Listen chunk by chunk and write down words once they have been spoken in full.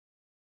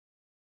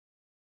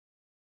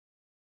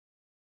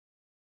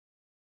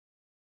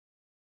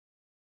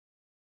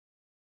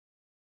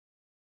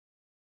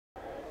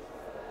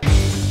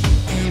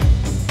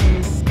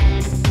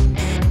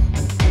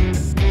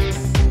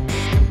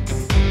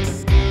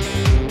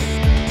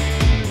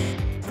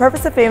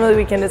purpose of Family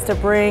Weekend is to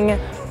bring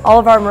all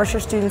of our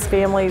Mercer students'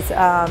 families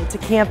to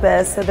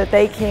campus so that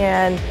they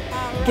can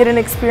get an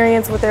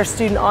experience with their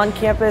student on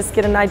campus,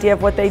 get an idea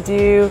of what they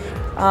do,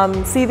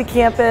 see the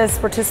campus,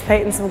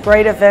 participate in some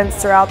great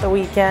events throughout the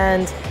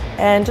weekend,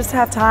 and just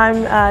have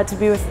time to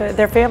be with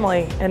their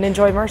family and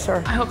enjoy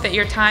Mercer. I hope that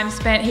your time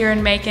spent here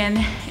in Macon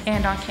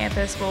and on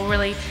campus will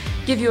really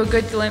give you a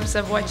good glimpse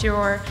of what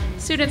your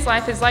students'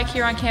 life is like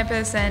here on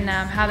campus and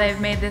how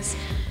they've made this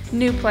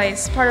new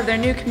place part of their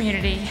new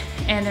community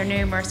and their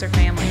new Mercer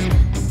family.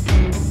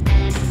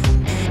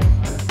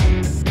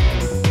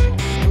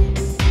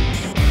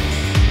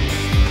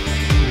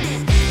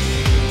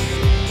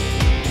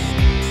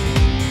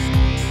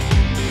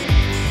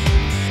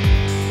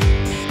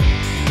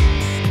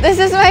 This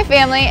is my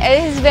family. It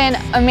has been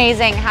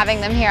amazing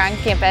having them here on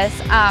campus.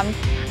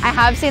 I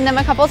have seen them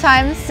a couple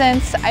times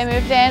since I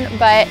moved in,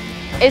 but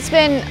it's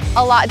been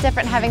a lot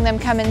different having them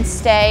come and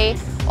stay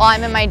while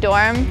I'm in my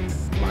dorm.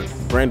 My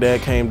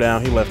granddad came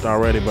down, he left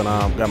already, but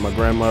got my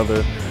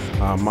grandmother,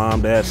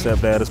 mom, dad,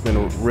 stepdad. It's been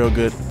a real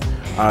good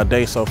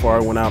day so far.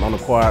 We went out on the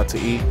quad to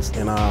eat,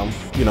 and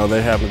you know,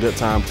 they're having a good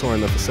time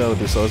touring the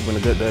facility, so it's been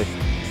a good day.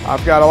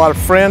 I've got a lot of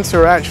friends who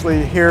are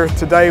actually here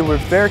today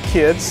with their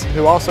kids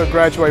who also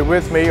graduate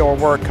with me or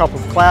were a couple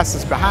of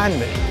classes behind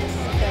me.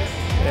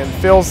 And it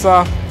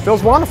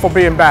feels wonderful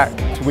being back.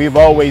 We've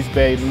always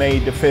been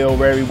made to feel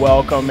very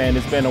welcome, and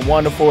it's been a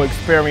wonderful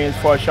experience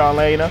for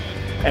Charlena,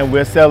 and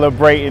we're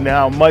celebrating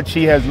how much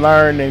she has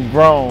learned and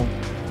grown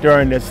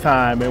during this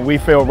time, and we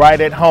feel right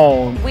at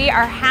home. We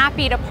are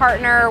happy to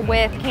partner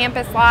with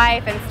Campus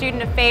Life and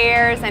Student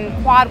Affairs and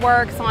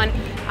QuadWorks on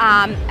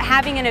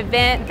having an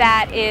event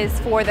that is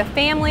for the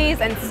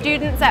families and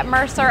students at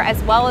Mercer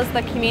as well as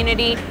the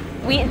community.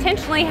 We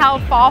intentionally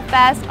held Fall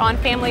Fest on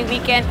Family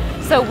Weekend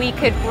so we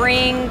could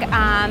bring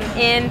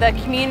in the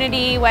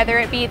community, whether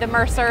it be the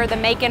Mercer, the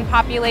Macon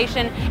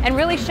population, and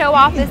really show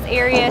off this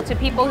area to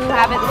people who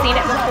haven't seen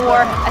it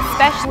before,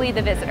 especially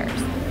the visitors.